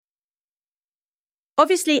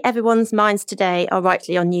Obviously, everyone's minds today are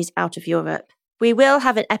rightly on news out of Europe. We will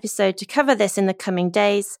have an episode to cover this in the coming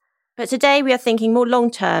days, but today we are thinking more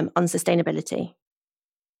long-term on sustainability.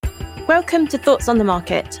 Welcome to Thoughts on the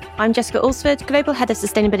Market. I'm Jessica Alsford, Global Head of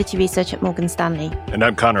Sustainability Research at Morgan Stanley. And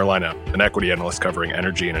I'm Connor Lina, an equity analyst covering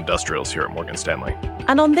energy and industrials here at Morgan Stanley.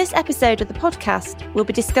 And on this episode of the podcast, we'll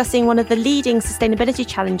be discussing one of the leading sustainability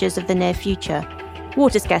challenges of the near future,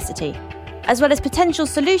 water scarcity, as well as potential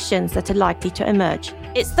solutions that are likely to emerge.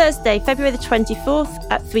 It's Thursday, February the 24th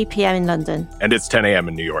at 3 p.m. in London. And it's 10 a.m.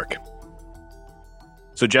 in New York.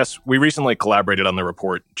 So, Jess, we recently collaborated on the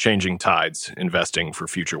report Changing Tides, Investing for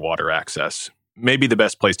Future Water Access. Maybe the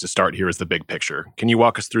best place to start here is the big picture. Can you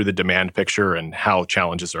walk us through the demand picture and how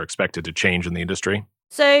challenges are expected to change in the industry?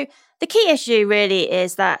 So, the key issue really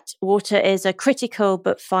is that water is a critical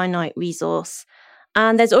but finite resource,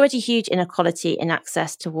 and there's already huge inequality in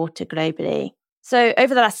access to water globally. So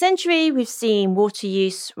over the last century, we've seen water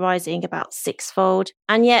use rising about sixfold,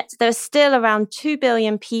 and yet there are still around 2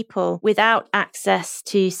 billion people without access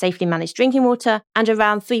to safely managed drinking water and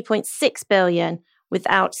around 3.6 billion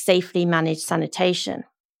without safely managed sanitation.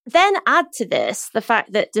 Then add to this the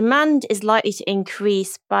fact that demand is likely to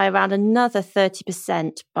increase by around another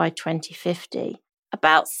 30% by 2050.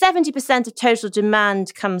 About 70% of total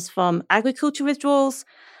demand comes from agricultural withdrawals,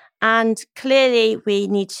 and clearly we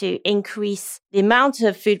need to increase the amount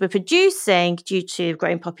of food we're producing due to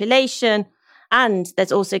growing population, and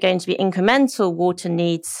there's also going to be incremental water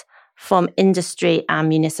needs from industry and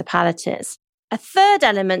municipalities. A third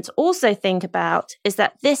element to also think about is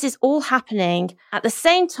that this is all happening at the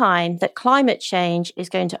same time that climate change is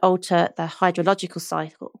going to alter the hydrological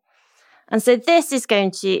cycle. And so this is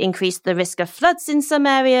going to increase the risk of floods in some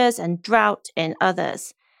areas and drought in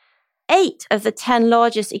others. 8 of the 10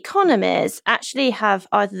 largest economies actually have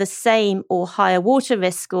either the same or higher water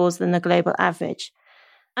risk scores than the global average.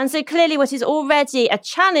 And so clearly what is already a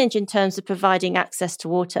challenge in terms of providing access to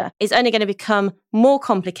water is only going to become more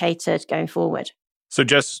complicated going forward. So,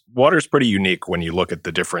 Jess, water is pretty unique when you look at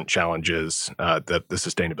the different challenges that the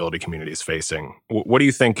sustainability community is facing. What do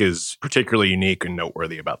you think is particularly unique and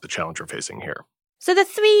noteworthy about the challenge we're facing here? So the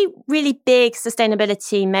 3 really big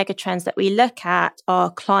sustainability megatrends that we look at are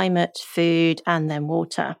climate, food, and then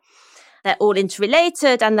water. They're all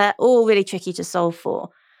interrelated and they're all really tricky to solve for.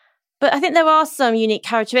 But I think there are some unique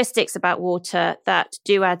characteristics about water that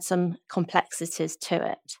do add some complexities to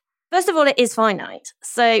it. First of all, it is finite.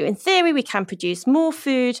 So in theory, we can produce more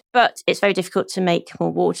food, but it's very difficult to make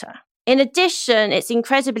more water. In addition, it's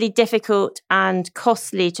incredibly difficult and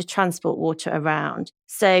costly to transport water around.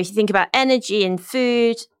 So if you think about energy and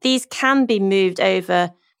food, these can be moved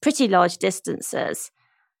over pretty large distances.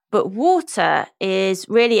 But water is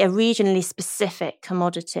really a regionally specific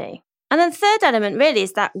commodity. And then the third element really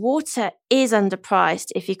is that water is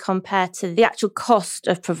underpriced if you compare to the actual cost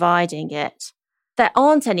of providing it. There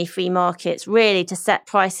aren't any free markets really to set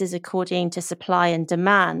prices according to supply and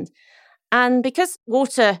demand. And because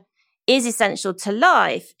water is essential to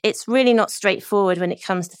life, it's really not straightforward when it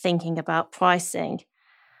comes to thinking about pricing.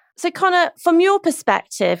 So Connor, from your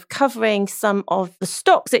perspective, covering some of the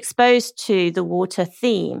stocks exposed to the water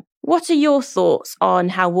theme, what are your thoughts on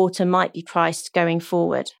how water might be priced going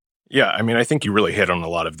forward? Yeah, I think you really hit on a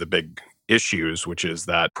lot of the big issues, which is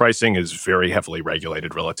that pricing is very heavily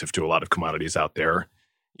regulated relative to a lot of commodities out there.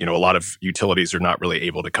 A lot of utilities are not really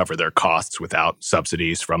able to cover their costs without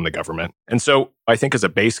subsidies from the government. And so I think as a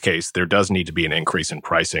base case, there does need to be an increase in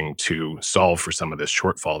pricing to solve for some of this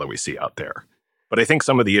shortfall that we see out there. But I think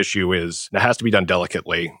some of the issue is it has to be done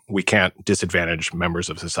delicately. We can't disadvantage members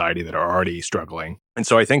of society that are already struggling. And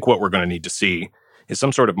so I think what we're going to need to see is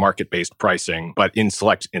some sort of market-based pricing, but in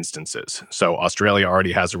select instances. So Australia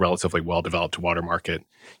already has a relatively well-developed water market.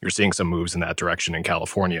 You're seeing some moves in that direction in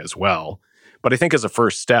California as well. But I think as a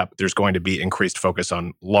first step, there's going to be increased focus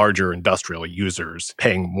on larger industrial users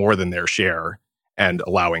paying more than their share and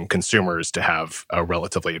allowing consumers to have a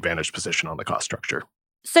relatively advantaged position on the cost structure.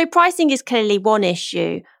 So pricing is clearly one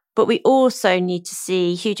issue, but we also need to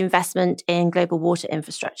see huge investment in global water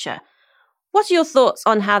infrastructure. What are your thoughts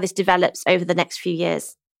on how this develops over the next few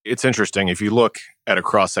years? It's interesting. If you look at a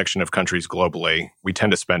cross-section of countries globally, we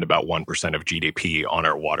tend to spend about 1% of GDP on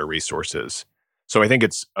our water resources. So I think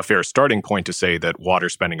it's a fair starting point to say that water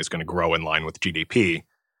spending is going to grow in line with GDP.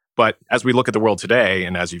 But as we look at the world today,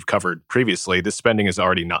 and as you've covered previously, this spending is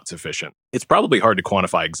already not sufficient. It's probably hard to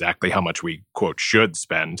quantify exactly how much we, quote, should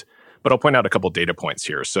spend, but I'll point out a couple data points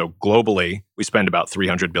here. So globally, we spend about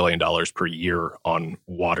 $300 billion per year on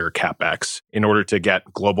water CapEx. In order to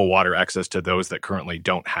get global water access to those that currently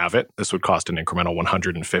don't have it, this would cost an incremental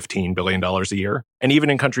 $115 billion a year. And even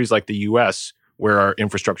in countries like the US, where our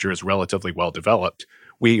infrastructure is relatively well developed,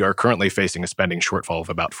 we are currently facing a spending shortfall of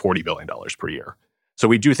about $40 billion per year. So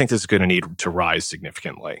we do think this is going to need to rise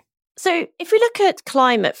significantly. So if we look at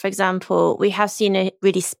climate, for example, we have seen a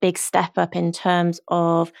really big step up in terms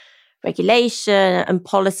of regulation and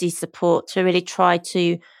policy support to really try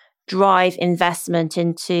to drive investment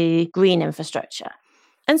into green infrastructure.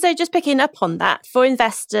 And so just picking up on that, for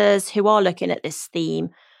investors who are looking at this theme,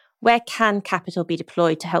 where can capital be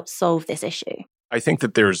deployed to help solve this issue? I think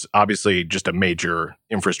that there's obviously just a major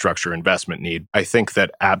infrastructure investment need. I think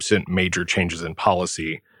that absent major changes in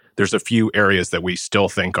policy, there's a few areas that we still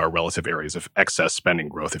think are relative areas of excess spending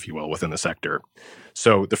growth, if you will, within the sector.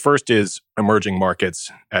 So the first is emerging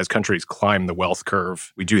markets. As countries climb the wealth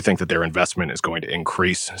curve, we do think that their investment is going to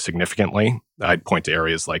increase significantly. I'd point to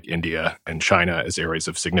areas like India and China as areas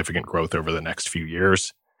of significant growth over the next few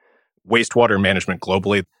years. Wastewater management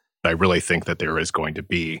globally, I really think that there is going to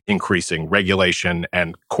be increasing regulation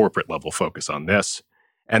and corporate level focus on this.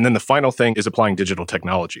 And then the final thing is applying digital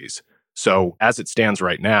technologies. So as it stands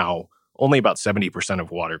right now, only about 70%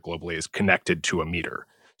 of water globally is connected to a meter.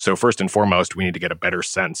 So first and foremost, we need to get a better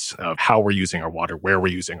sense of how we're using our water, where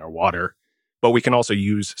we're using our water. But we can also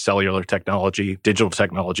use cellular technology, digital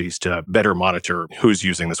technologies to better monitor who's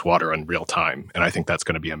using this water in real time. And I think that's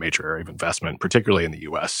going to be a major area of investment, particularly in the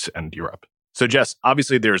US and Europe. So Jess,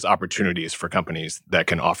 obviously there's opportunities for companies that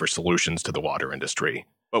can offer solutions to the water industry.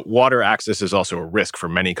 But water access is also a risk for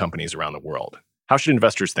many companies around the world. How should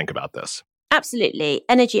investors think about this? Absolutely.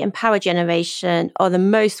 Energy and power generation are the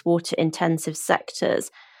most water-intensive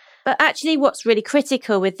sectors. But actually, what's really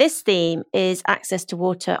critical with this theme is access to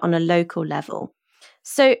water on a local level.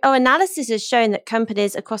 So our analysis has shown that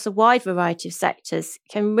companies across a wide variety of sectors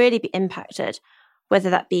can really be impacted, whether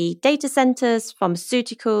that be data centers,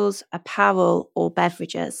 pharmaceuticals, apparel, or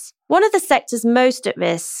beverages. One of the sectors most at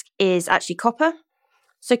risk is actually copper.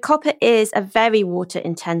 So copper is a very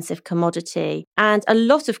water-intensive commodity, and a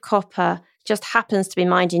lot of copper just happens to be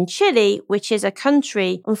mined in Chile, which is a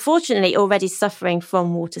country, unfortunately, already suffering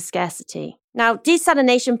from water scarcity. Now,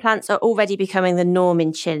 desalination plants are already becoming the norm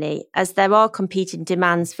in Chile, as there are competing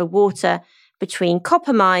demands for water between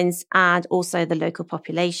copper mines and also the local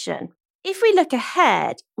population. If we look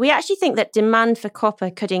ahead, we actually think that demand for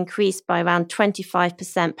copper could increase by around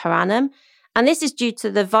 25% per annum. And this is due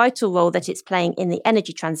to the vital role that it's playing in the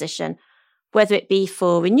energy transition, whether it be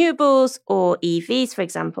for renewables or EVs, for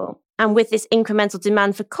example. And with this incremental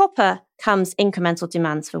demand for copper comes incremental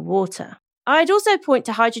demands for water. I'd also point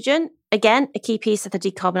to hydrogen, again, a key piece of the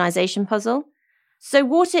decarbonisation puzzle. So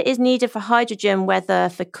water is needed for hydrogen, whether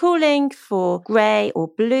for cooling, for grey or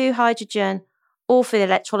blue hydrogen, or for the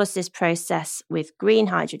electrolysis process with green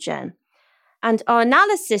hydrogen. And our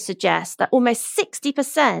analysis suggests that almost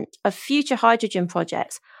 60% of future hydrogen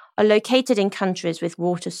projects are located in countries with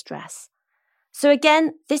water stress. So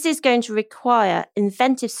again, this is going to require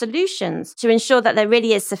inventive solutions to ensure that there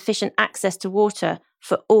really is sufficient access to water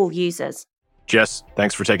for all users. Jess,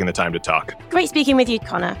 thanks for taking the time to talk. Great speaking with you,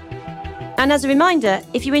 Connor. And as a reminder,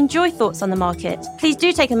 if you enjoy Thoughts on the Market, please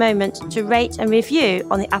do take a moment to rate and review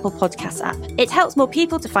on the Apple Podcasts app. It helps more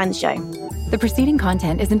people to find the show. The preceding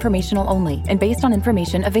content is informational only and based on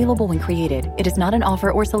information available when created. It is not an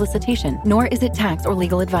offer or solicitation, nor is it tax or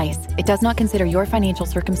legal advice. It does not consider your financial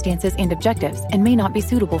circumstances and objectives and may not be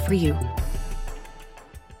suitable for you.